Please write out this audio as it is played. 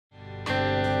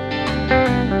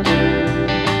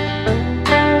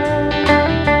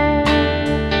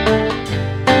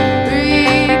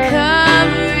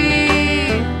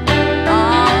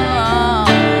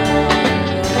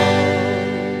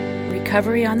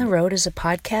Recovery on the Road is a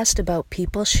podcast about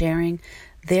people sharing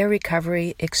their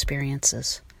recovery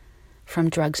experiences from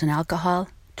drugs and alcohol,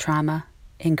 trauma,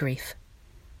 and grief.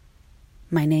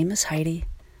 My name is Heidi.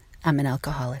 I'm an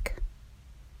alcoholic.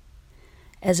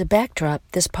 As a backdrop,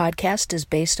 this podcast is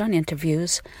based on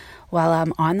interviews while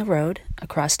I'm on the road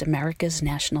across America's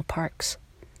national parks,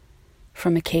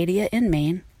 from Acadia in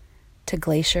Maine to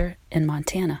Glacier in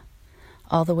Montana,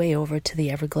 all the way over to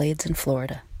the Everglades in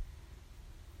Florida.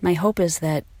 My hope is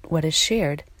that what is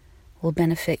shared will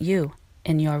benefit you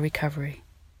in your recovery.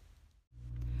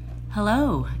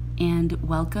 Hello, and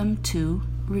welcome to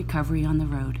Recovery on the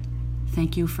Road.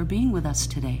 Thank you for being with us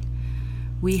today.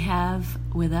 We have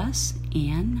with us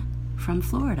Anne from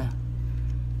Florida.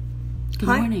 Good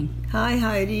morning. Hi,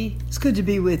 Heidi. It's good to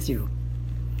be with you.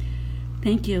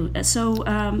 Thank you. So,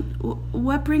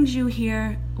 what brings you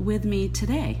here with me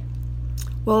today?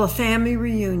 Well, a family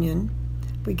reunion.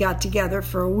 We got together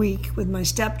for a week with my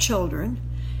stepchildren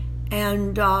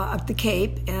and at the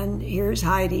Cape, and here's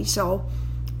Heidi. So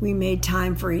we made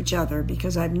time for each other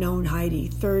because I've known Heidi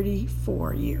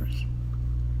 34 years.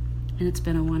 And it's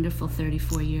been a wonderful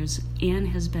 34 years. Anne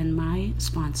has been my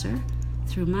sponsor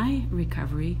through my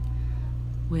recovery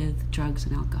with drugs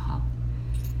and alcohol.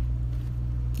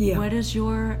 Yeah. What is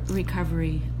your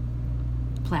recovery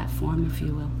platform, if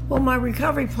you will? Well, my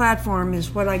recovery platform is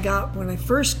what I got when I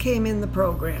first came in the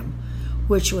program,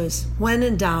 which was, when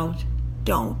in doubt,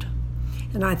 don't.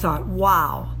 And I thought,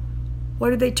 wow,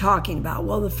 what are they talking about?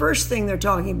 Well, the first thing they're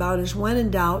talking about is, when in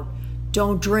doubt,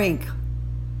 don't drink,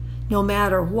 no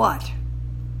matter what,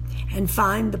 and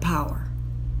find the power.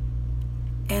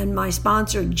 And my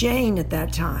sponsor, Jane, at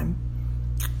that time,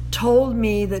 told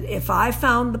me that if I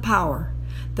found the power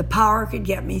could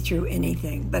get me through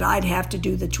anything, but I'd have to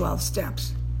do the 12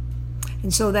 steps.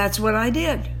 And so that's what I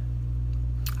did.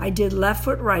 I did left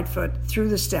foot, right foot through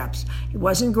the steps. It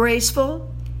wasn't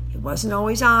graceful. It wasn't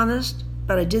always honest,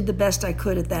 but I did the best I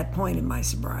could at that point in my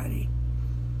sobriety.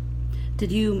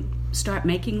 Did you start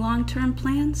making long-term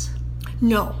plans?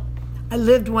 No. I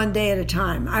lived one day at a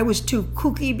time. I was too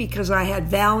kooky because I had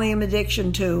Valium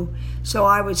addiction too, so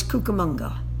I was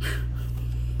kookamonga.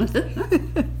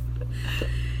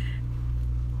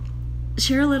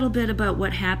 Share a little bit about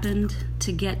what happened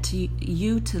to get to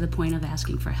you to the point of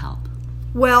asking for help.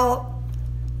 Well,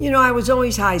 I was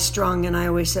always high-strung, and I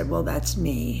always said, well, that's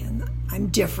me, and I'm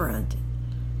different.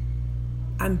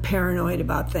 I'm paranoid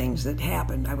about things that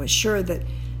happened. I was sure that,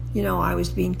 I was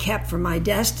being kept from my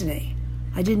destiny.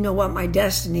 I didn't know what my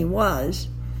destiny was.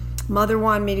 Mother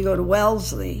wanted me to go to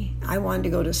Wellesley. I wanted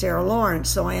to go to Sarah Lawrence,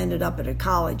 so I ended up at a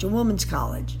college, a women's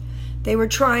college. They were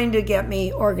trying to get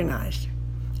me organized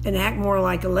and act more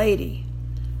like a lady.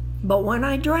 But when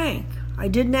I drank, I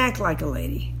didn't act like a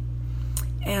lady.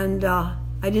 And I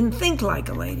didn't think like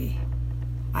a lady.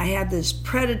 I had this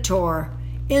predator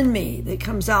in me that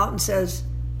comes out and says,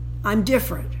 I'm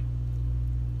different.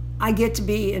 I get to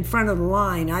be in front of the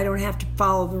line. I don't have to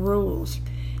follow the rules.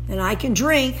 And I can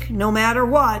drink no matter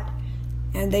what.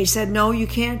 And they said, no, you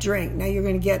can't drink. Now you're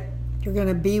going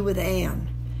to be with Anne.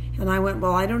 And I went,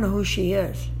 well, I don't know who she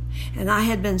is. And I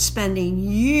had been spending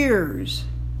years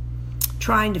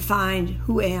trying to find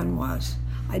who Anne was.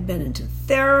 I'd been into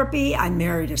therapy. I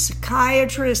married a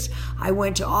psychiatrist. I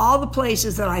went to all the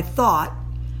places that I thought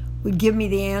would give me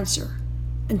the answer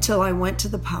until I went to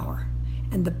the power.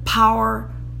 And the power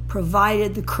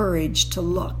provided the courage to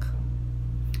look.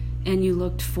 And you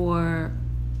looked for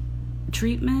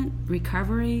treatment,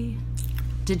 recovery?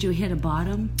 Did you hit a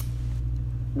bottom?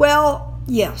 Well,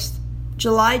 yes.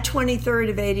 July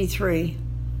 23rd of 83,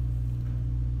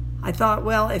 I thought,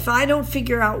 well, if I don't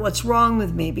figure out what's wrong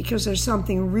with me, because there's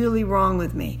something really wrong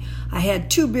with me. I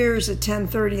had 2 beers at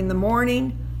 10:30 in the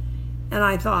morning, and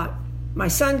I thought, my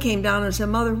son came down and said,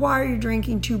 Mother, why are you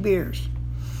drinking 2 beers?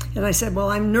 And I said,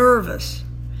 well, I'm nervous.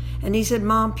 And he said,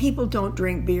 Mom, people don't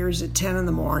drink beers at 10 in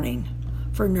the morning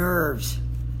for nerves.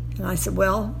 And I said,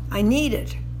 well, I need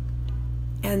it.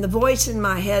 And the voice in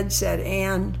my head said,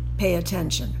 Anne, pay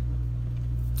attention.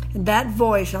 And that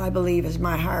voice, I believe, is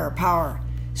my higher power,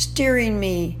 steering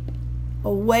me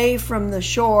away from the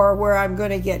shore where I'm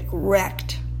going to get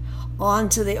wrecked,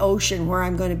 onto the ocean where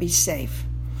I'm going to be safe.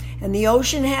 And the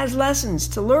ocean has lessons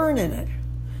to learn in it.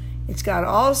 It's got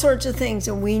all sorts of things,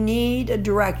 and we need a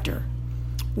director.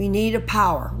 We need a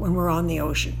power when we're on the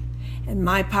ocean. And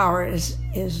my power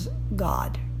is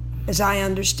God. As I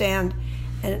understand,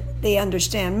 and they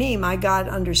understand me, my God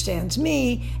understands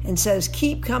me and says,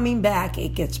 keep coming back,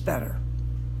 it gets better.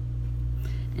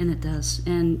 And it does.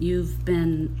 And you've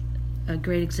been a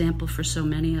great example for so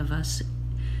many of us.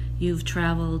 You've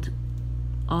traveled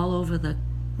all over the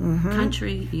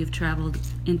country. You've traveled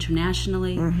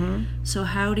internationally. So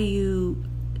how do you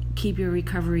keep your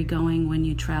recovery going when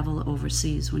you travel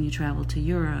overseas, when you travel to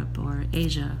Europe or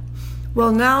Asia?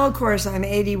 Well, now, of course, I'm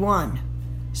 81,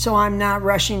 so I'm not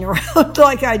rushing around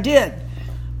like I did.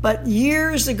 But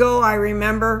years ago, I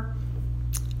remember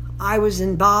I was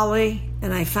in Bali,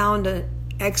 and I found an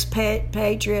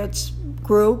expatriates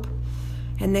group,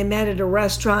 and they met at a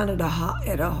restaurant at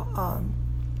a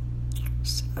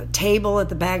table at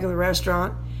the back of the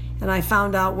restaurant, and I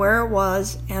found out where it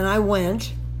was, and I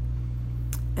went,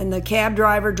 and the cab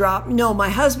driver my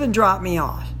husband dropped me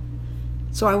off.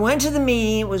 So I went to the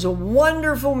meeting. It was a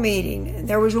wonderful meeting, and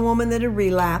there was a woman that had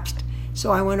relapsed,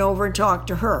 so I went over and talked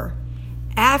to her.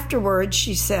 Afterwards,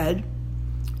 she said,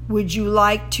 "Would you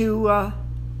like to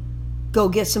go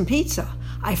get some pizza?"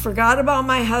 I forgot about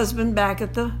my husband back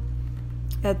at the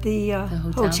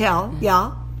hotel.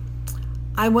 Yeah.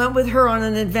 I went with her on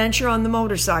an adventure on the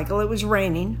motorcycle. It was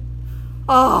raining.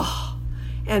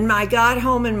 And I got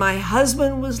home, and my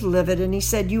husband was livid, and he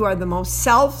said, "You are the most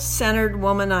self-centered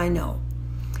woman I know."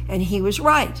 And he was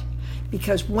right,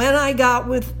 because when I got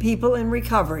with people in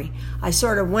recovery, I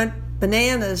sort of went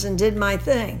bananas and did my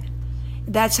thing.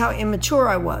 That's how immature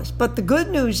I was. But the good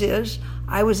news is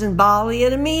I was in Bali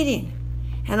at a meeting,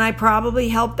 and I probably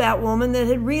helped that woman that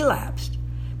had relapsed,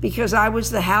 because I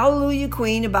was the hallelujah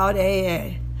queen about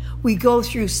AA. We go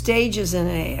through stages in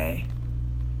AA.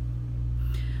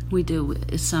 We do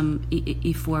some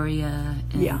euphoria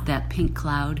and that pink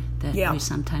cloud that we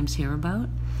sometimes hear about.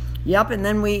 Yep, and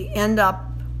then we end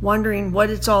up wondering what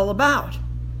it's all about.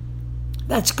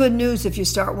 That's good news if you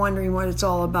start wondering what it's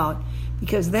all about,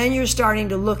 because then you're starting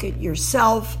to look at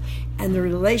yourself and the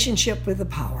relationship with the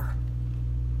power.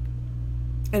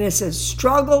 And it's a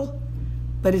struggle,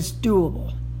 but it's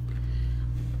doable.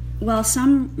 While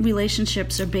some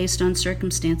relationships are based on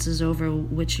circumstances over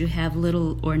which you have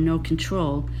little or no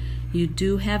control, you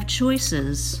do have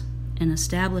choices in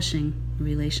establishing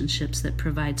relationships that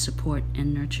provide support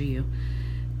and nurture you.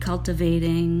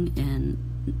 Cultivating and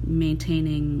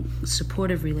maintaining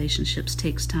supportive relationships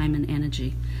takes time and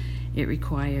energy. It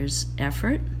requires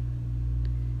effort,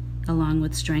 along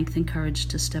with strength and courage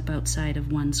to step outside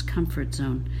of one's comfort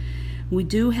zone. We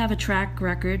do have a track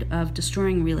record of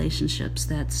destroying relationships.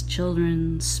 That's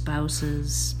children,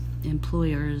 spouses,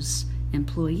 employers,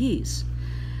 employees.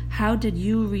 How did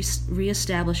you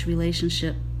reestablish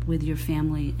relationship with your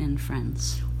family and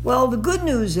friends? Well, the good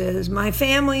news is my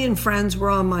family and friends were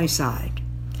on my side,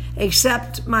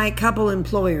 except my couple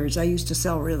employers. I used to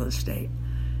sell real estate,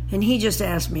 and he just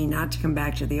asked me not to come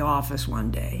back to the office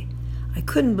one day. I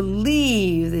couldn't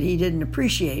believe that he didn't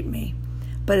appreciate me.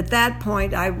 But at that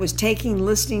point, I was taking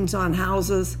listings on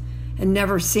houses and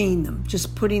never seeing them,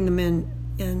 just putting them in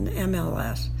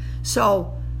MLS.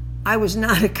 So I was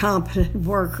not a competent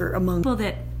worker among people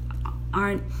that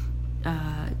aren't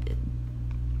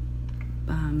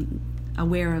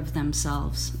aware of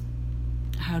themselves.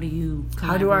 How do you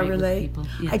collaborate with people?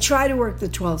 Yes. I try to work the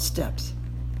 12 steps.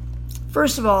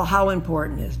 First of all, how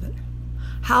important is it?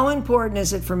 How important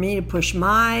is it for me to push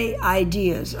my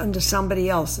ideas into somebody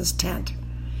else's tent?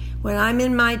 When I'm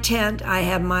in my tent, I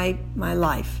have my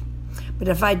life. But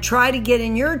if I try to get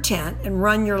in your tent and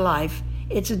run your life,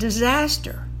 it's a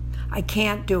disaster. I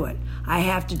can't do it. I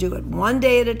have to do it one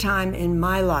day at a time in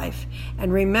my life.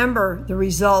 And remember, the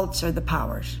results are the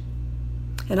powers.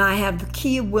 And I have the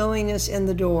key of willingness in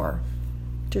the door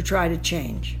to try to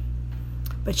change.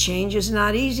 But change is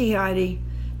not easy, Heidi.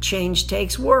 Change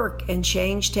takes work, and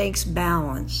change takes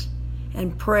balance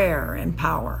and prayer and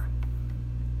power.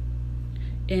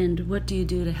 And what do you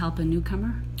do to help a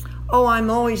newcomer? Oh, I'm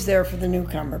always there for the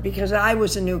newcomer, because I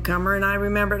was a newcomer, and I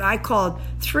remembered I called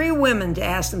 3 women to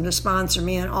ask them to sponsor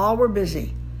me, and all were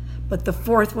busy. But the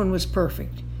 4th one was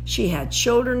perfect. She had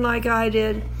children like I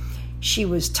did. She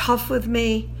was tough with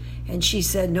me, and she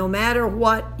said, "No matter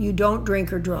what, you don't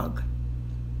drink or drug."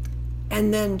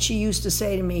 And then she used to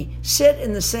say to me, "Sit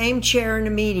in the same chair in a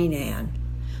meeting, Ann."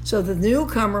 So the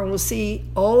newcomer will see,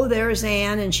 oh, there's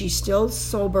Ann, and she's still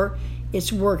sober.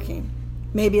 It's working.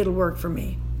 Maybe it'll work for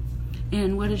me.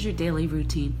 And what is your daily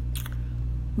routine?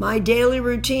 My daily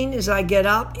routine is I get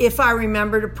up. If I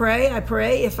remember to pray, I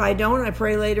pray. If I don't, I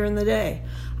pray later in the day.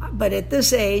 But at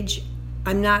this age,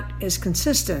 I'm not as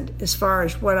consistent as far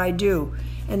as what I do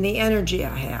and the energy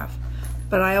I have.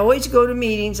 But I always go to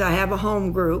meetings. I have a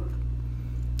home group.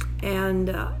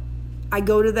 And I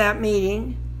go to that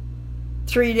meeting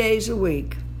 3 days a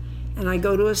week. And I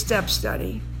go to a step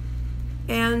study.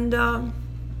 And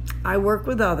I work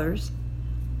with others.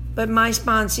 But my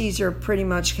sponsees are pretty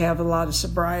much have a lot of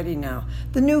sobriety now.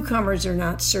 The newcomers are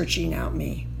not searching out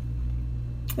me.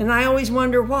 And I always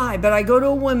wonder why, but I go to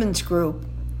a women's group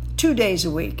 2 days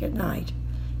a week at night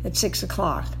at 6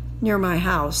 o'clock near my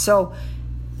house. So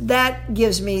that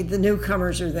gives me the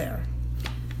newcomers are there.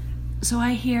 So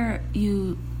I hear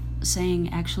you saying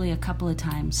actually a couple of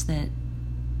times that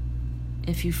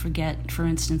if you forget, for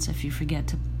instance, if you forget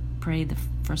to pray the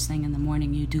first thing in the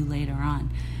morning, you do later on.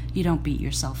 You don't beat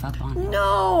yourself up on it.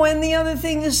 No, and the other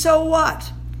thing is, so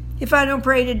what? If I don't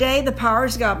pray today, the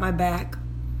power's got my back.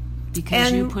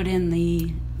 Because you put in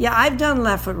the... Yeah, I've done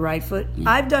left foot, right foot. Yeah.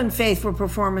 I've done faithful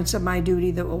performance of my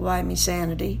duty that will buy me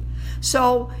sanity.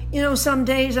 So, some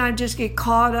days I just get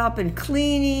caught up in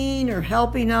cleaning or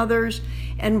helping others.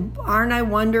 And aren't I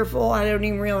wonderful? I don't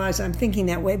even realize I'm thinking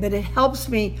that way, but it helps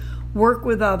me work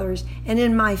with others. And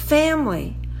in my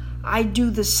family, I do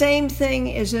the same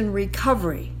thing as in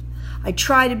recovery. I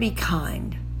try to be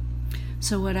kind.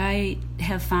 So what I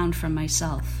have found for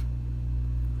myself,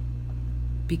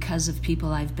 because of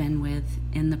people I've been with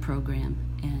in the program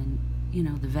and,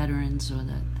 the veterans or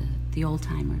the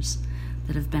old-timers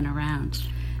that have been around,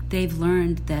 they've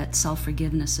learned that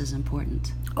self-forgiveness is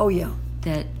important. Oh, yeah.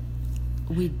 That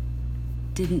we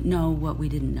didn't know what we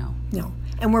didn't know. No.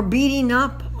 And we're beating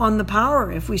up on the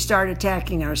power if we start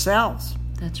attacking ourselves.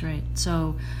 That's right.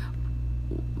 So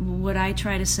what I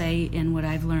try to say and what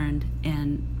I've learned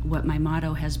and what my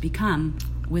motto has become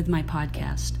with my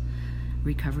podcast,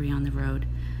 Recovery on the Road,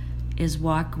 is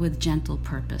walk with gentle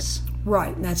purpose.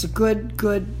 Right. And that's a good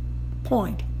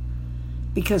point.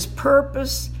 Because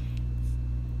purpose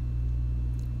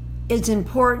is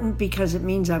important because it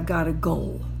means I've got a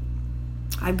goal.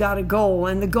 I've got a goal,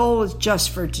 and the goal is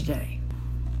just for today.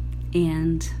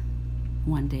 And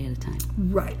one day at a time.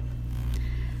 Right.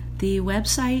 The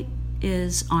website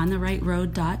is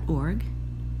ontherightroad.org.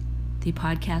 The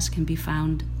podcast can be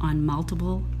found on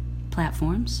multiple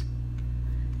platforms.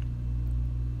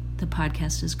 The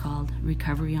podcast is called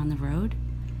Recovery on the Road.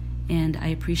 And I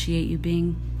appreciate you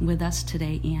being with us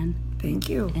today, Ann. Thank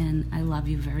you. And I love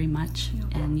you very much.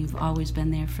 Yeah. And you've always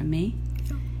been there for me.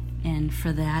 Yeah. And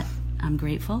for that, I'm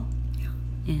grateful. Yeah.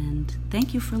 And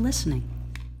thank you for listening.